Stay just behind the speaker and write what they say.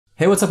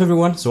Hey, what's up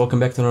everyone? So welcome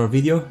back to another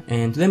video,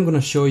 and today I'm gonna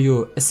show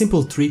you a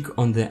simple trick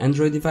on the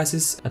Android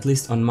devices, at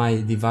least on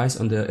my device,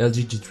 on the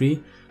LG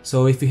G3.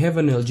 So if you have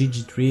an LG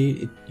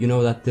G3, you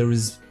know that there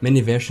is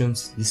many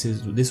versions.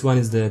 This one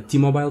is the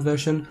T-Mobile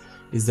version,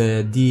 is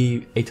the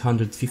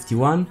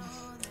D851.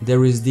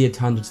 There is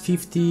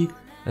D850,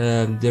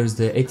 there's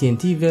the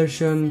AT&T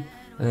version,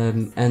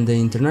 and the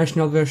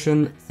international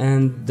version.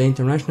 And the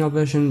international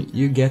version,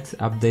 you get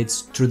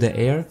updates through the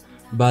air.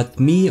 But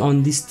me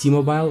on this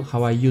T-Mobile,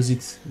 how I use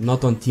it,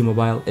 not on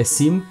T-Mobile, a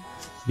SIM,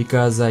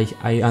 because I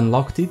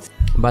unlocked it,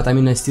 but I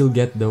mean I still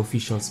get the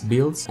official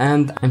builds,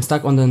 and I'm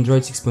stuck on the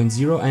Android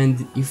 6.0,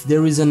 and if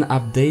there is an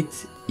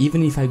update,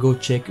 even if I go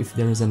check if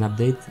there is an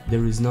update,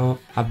 there is no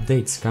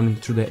updates coming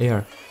through the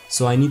air,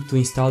 so I need to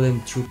install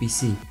them through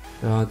PC.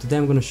 Today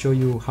I'm gonna show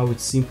you how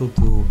it's simple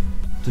to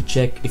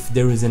check if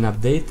there is an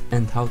update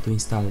and how to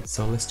install it,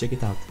 so let's check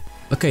it out.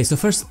 Okay, so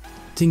first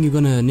thing you're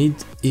gonna need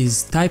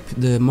is type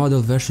the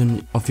model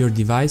version of your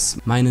device.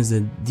 Mine is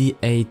the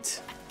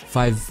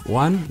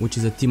D851, which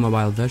is a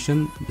T-Mobile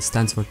version. It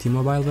stands for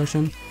T-Mobile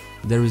version.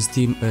 There is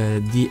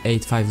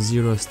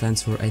D850,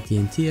 stands for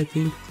AT&T, I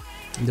think.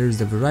 There is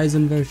the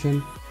Verizon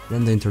version,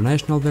 then the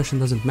international version,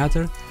 doesn't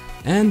matter.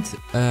 And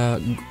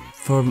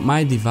for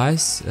my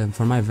device,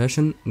 for my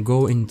version,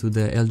 go into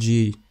the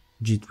LG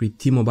G3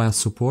 T-Mobile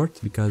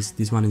support, because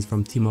this one is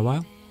from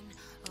T-Mobile.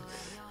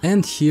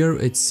 And here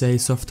it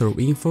says software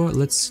info.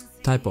 Let's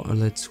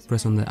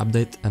press on the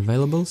update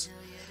availables,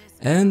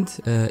 and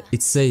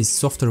it says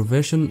software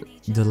version.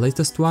 The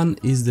latest one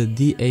is the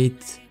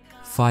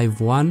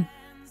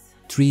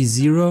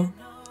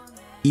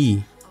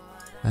D85130E.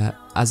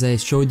 As I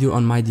showed you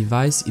on my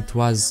device, it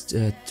was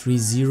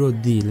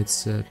 30D.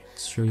 Let's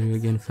show you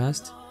again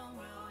fast.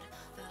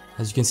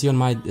 As you can see on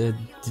my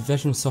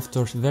version,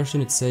 software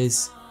version, it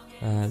says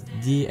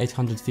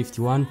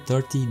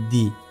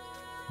D85130D,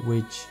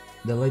 which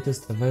the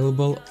latest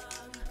available,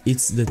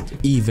 it's the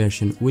E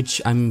version,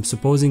 which I'm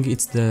supposing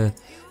it's the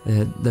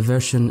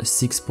version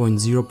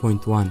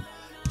 6.0.1.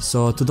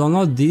 So to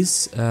download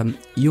this,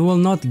 you will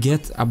not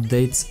get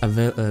updates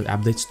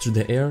through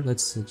the air.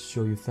 Let's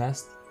show you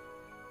fast.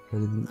 I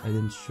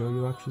didn't show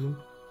you actually.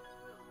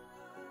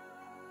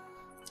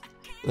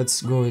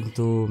 Let's go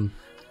into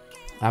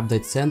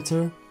Update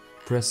Center,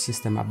 press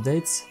System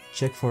Updates,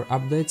 check for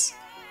updates,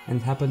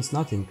 and happens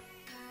nothing.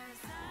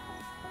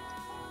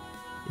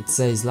 It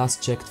says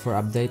last checked for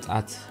update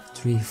at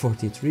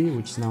 3:43,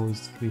 which now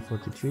is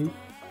 3:43,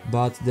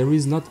 but there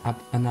is not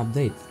an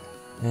update.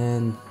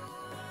 And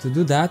to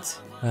do that,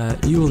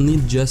 you will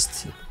need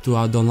just to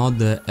download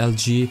the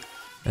LG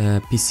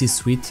PC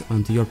suite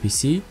onto your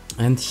PC.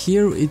 And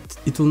here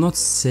it will not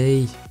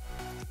say,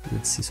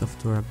 let's see,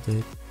 software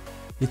update.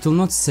 It will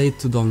not say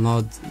to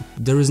download.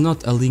 There is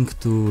not a link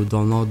to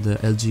download the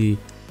LG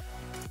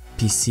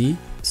PC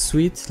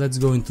suite. Let's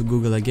go into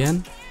Google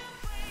again.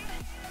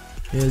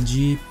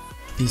 LG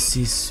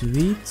PC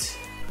suite,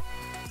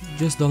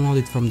 just download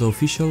it from the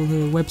official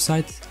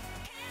website,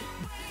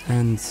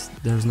 and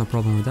there's no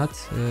problem with that.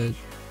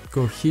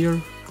 Go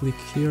here, click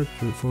here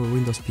for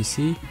Windows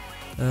PC.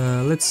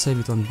 Let's save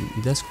it on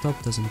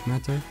desktop, doesn't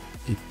matter.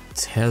 It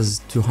has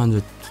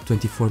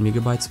 224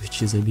 megabytes,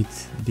 which is a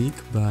bit big,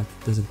 but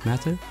doesn't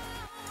matter.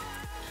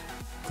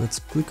 Let's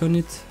click on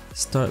it.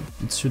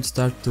 It should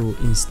start to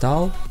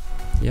install.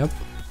 Yep.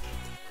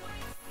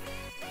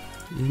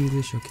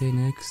 English, okay,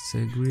 next,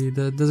 agree.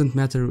 That doesn't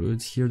matter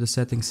here, the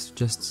settings,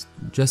 just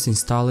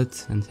install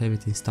it and have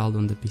it installed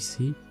on the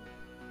PC.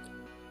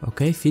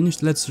 Okay,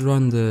 finished. Let's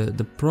run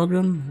the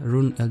program,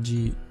 run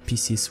LG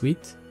PC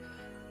suite.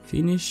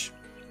 Finish.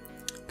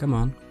 Come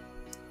on.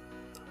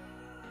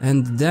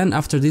 And then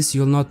after this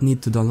you'll not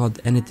need to download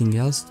anything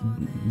else,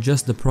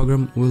 just the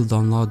program will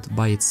download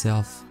by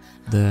itself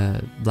the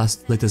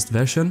latest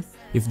version,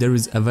 if there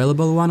is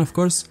available one, of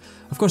course.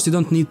 Of course, you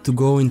don't need to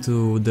go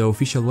into the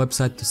official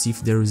website to see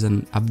if there is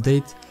an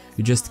update.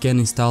 You just can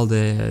install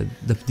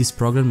this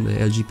program, the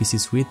LG PC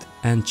suite,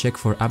 and check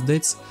for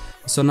updates.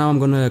 So now I'm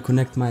gonna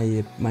connect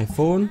my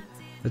phone.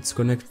 Let's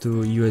connect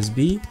to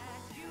USB,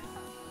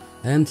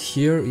 and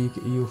here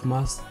you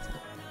must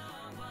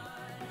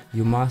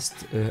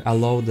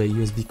allow the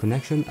USB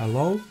connection.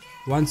 Allow.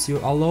 Once you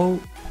allow,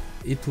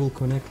 it will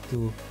connect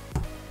to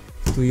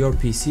your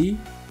PC.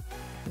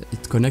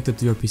 It connected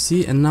to your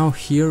PC, and now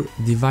here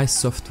device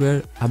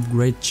software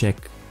upgrade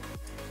check,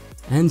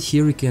 and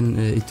here you can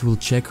it will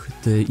check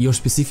your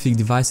specific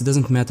device. It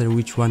doesn't matter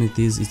which one it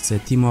is. It's a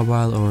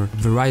T-Mobile or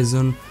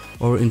Verizon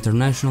or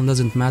international,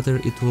 doesn't matter.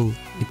 It will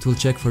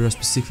check for your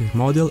specific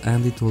model,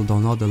 and it will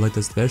download the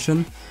latest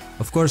version.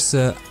 Of course,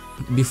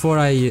 before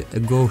I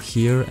go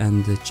here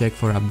and check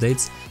for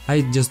updates,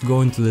 I just go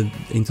into the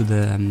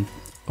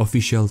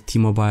official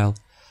T-Mobile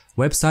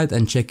website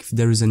and check if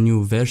there is a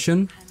new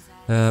version.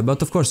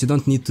 But of course you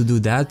don't need to do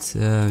that,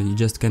 you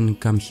just can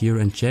come here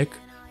and check.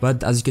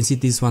 But as you can see,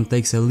 this one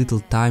takes a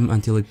little time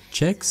until it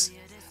checks.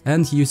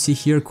 And you see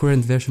here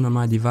current version on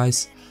my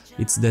device,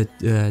 it's the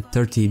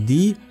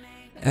 30D,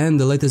 and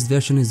the latest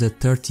version is the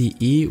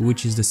 30E,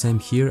 which is the same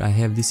here. I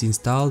have this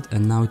installed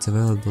and now it's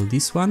available,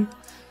 this one.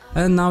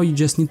 And now you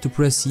just need to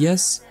press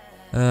yes,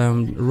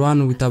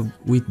 run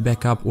with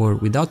backup or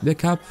without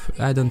backup,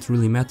 I don't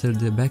really matter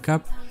the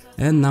backup,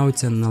 and now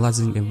it's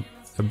analyzing an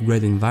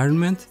upgrade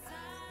environment,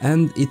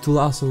 and it will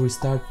also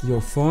restart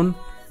your phone.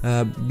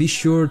 Be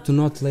sure to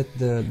not let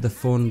the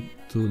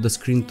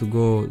screen to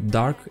go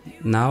dark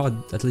now,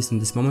 at least in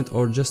this moment,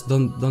 or just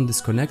don't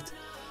disconnect.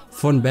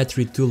 Phone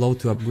battery too low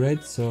to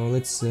upgrade, so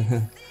let's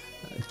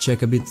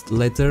check a bit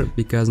later,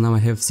 because now I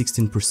have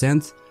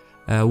 16%.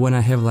 When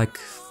I have like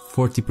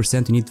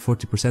 40%, you need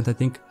 40% I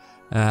think,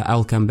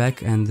 I'll come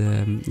back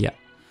and yeah.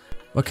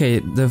 Okay,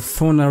 the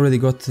phone already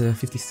got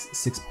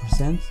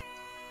 56%.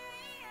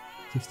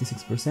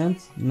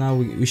 Now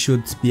we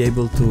should be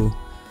able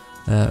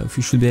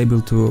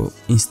to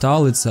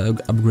install. It's an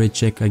upgrade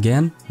check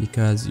again,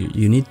 because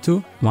you need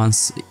to.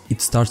 Once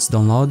it starts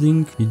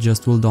downloading, it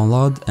just will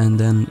download, and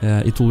then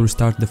it will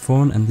restart the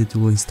phone and it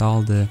will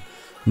install the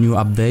new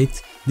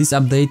update. This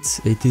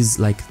update, it is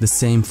like the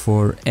same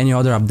for any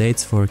other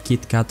updates for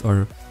KitKat,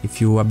 or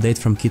if you update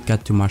from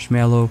KitKat to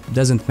Marshmallow,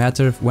 doesn't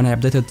matter. When I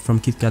updated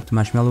from KitKat to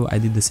Marshmallow, I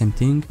did the same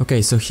thing.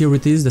 Okay, so here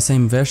it is, the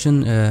same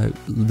version.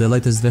 The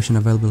latest version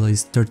available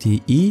is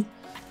 30E,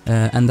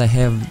 and I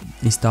have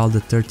installed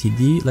the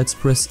 30D. Let's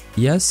press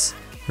yes,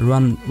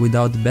 run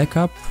without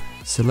backup,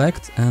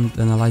 select, and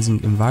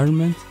analyzing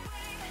environment,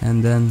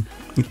 and then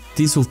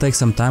this will take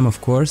some time, of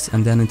course,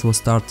 and then it will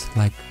start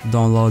like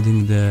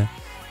downloading the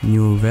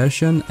new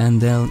version,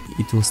 and then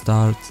it will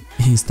start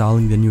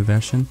installing the new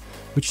version,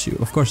 which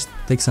of course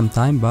takes some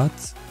time, but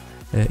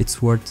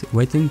it's worth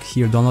waiting.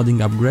 Here, downloading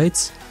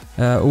upgrades.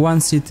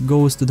 Once it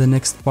goes to the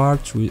next part,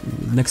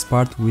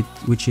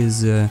 which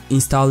is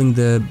installing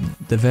the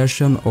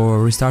version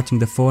or restarting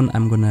the phone,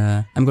 I'm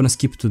gonna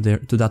skip to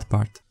that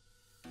part.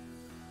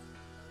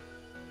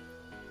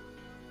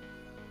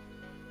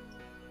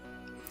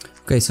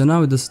 Okay, so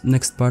now the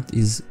next part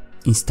is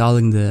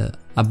installing the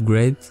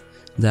upgrade,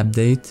 the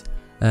update.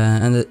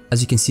 And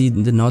as you can see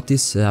in the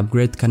notice,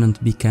 upgrade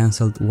cannot be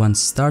cancelled once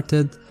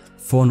started.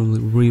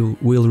 Phone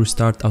will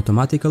restart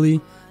automatically.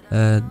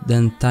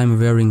 Then time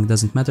varying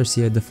doesn't matter.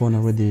 See, the phone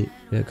already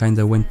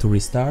kinda went to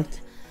restart.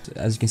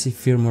 As you can see,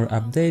 firmware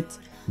update.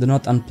 Do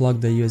not unplug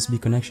the USB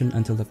connection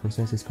until the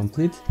process is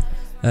complete.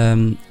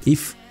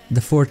 If the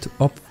fourth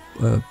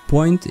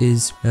point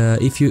is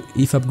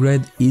if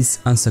upgrade is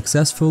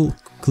unsuccessful,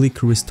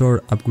 click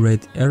restore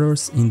upgrade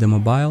errors in the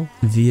mobile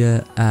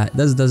via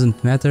that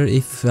doesn't matter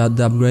if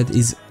the upgrade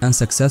is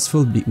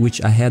unsuccessful,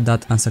 which I had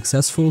that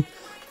unsuccessful.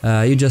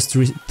 You just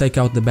take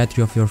out the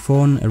battery of your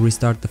phone,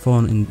 restart the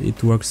phone, and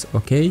it works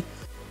okay.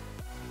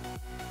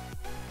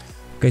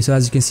 Okay, so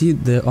as you can see,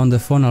 on the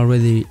phone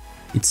already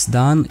it's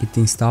done, it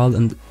installed,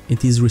 and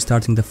it is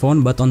restarting the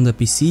phone, but on the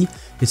PC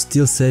it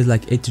still says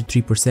like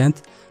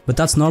 83%. But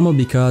that's normal,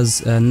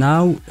 because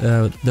now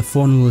the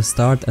phone will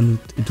start and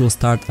it will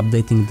start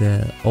updating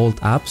the old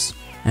apps,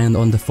 and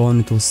on the phone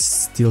it will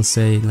still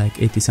say like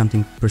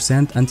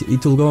 80-something%, and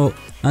it will go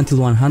until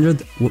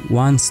 100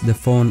 once the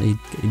phone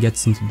it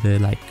gets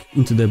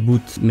into the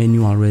boot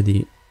menu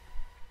already.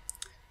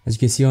 As you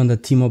can see on the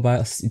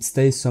T-Mobile, it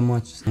stays so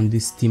much on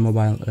this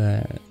T-Mobile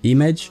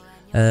image,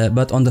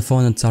 but on the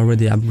phone it's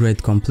already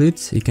upgrade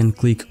complete. You can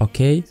click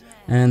OK,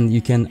 and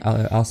you can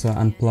also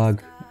unplug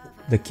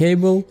the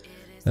cable.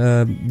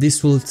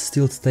 This will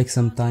still take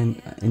some time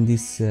in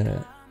this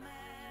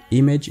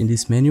image, in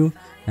this menu,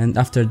 and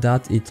after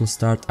that it will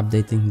start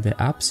updating the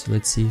apps.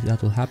 Let's see if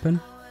that will happen.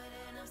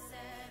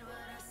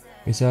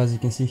 Okay, so as you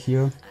can see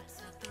here,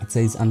 it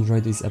says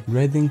Android is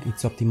upgrading,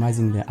 it's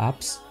optimizing the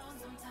apps.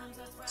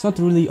 It's not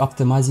really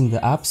optimizing the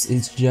apps,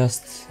 it's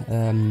just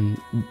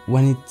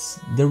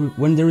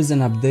when there is an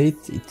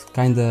update, it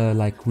kinda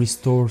like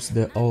restores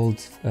the old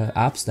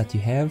apps that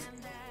you have.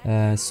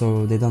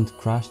 So they don't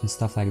crash and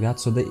stuff like that.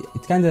 So they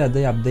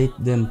update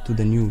them to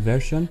the new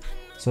version.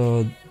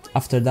 So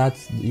after that,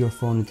 your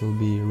phone it will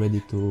be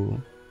ready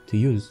to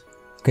use.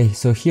 Okay,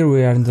 so here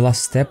we are in the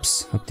last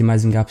steps,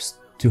 optimizing apps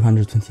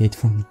 228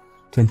 from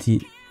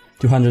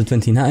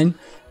 229.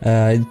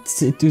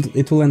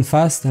 It will end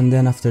fast, and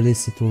then after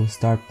this it will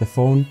start the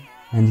phone,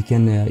 and you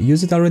can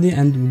use it already.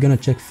 And we're gonna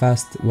check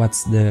fast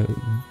what's the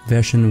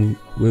version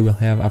we will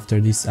have after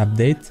this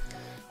update.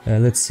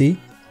 Let's see.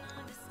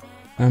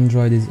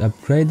 Android is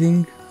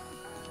upgrading,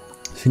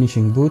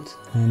 finishing boot,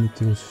 and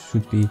it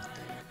should be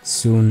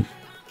soon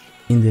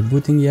in the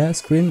booting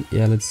screen.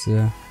 Yeah, let's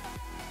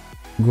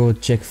go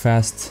check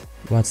fast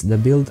what's the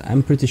build.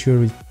 I'm pretty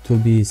sure it will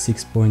be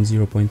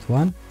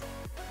 6.0.1,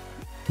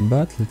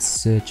 but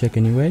let's check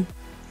anyway.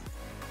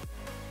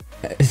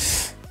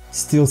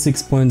 Still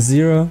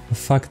 6.0,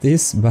 fuck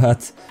this,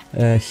 but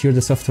here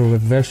the software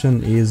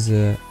version is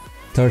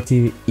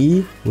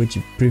 30E, which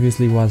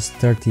previously was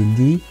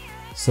 30D.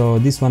 So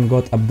this one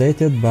got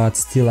updated, but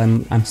still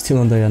I'm still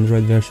on the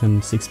Android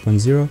version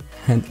 6.0.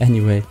 And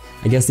anyway,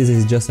 I guess this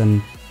is just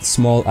a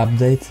small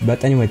update.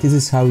 But anyway, this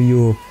is how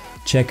you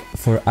check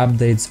for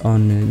updates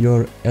on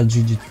your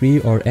LG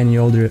G3 or any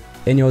other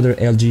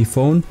LG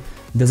phone.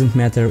 It doesn't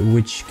matter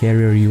which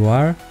carrier you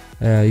are,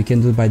 you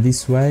can do it by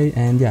this way.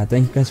 And yeah,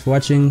 thank you guys for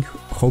watching,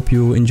 hope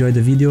you enjoyed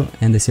the video,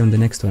 and I see you on the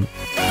next one.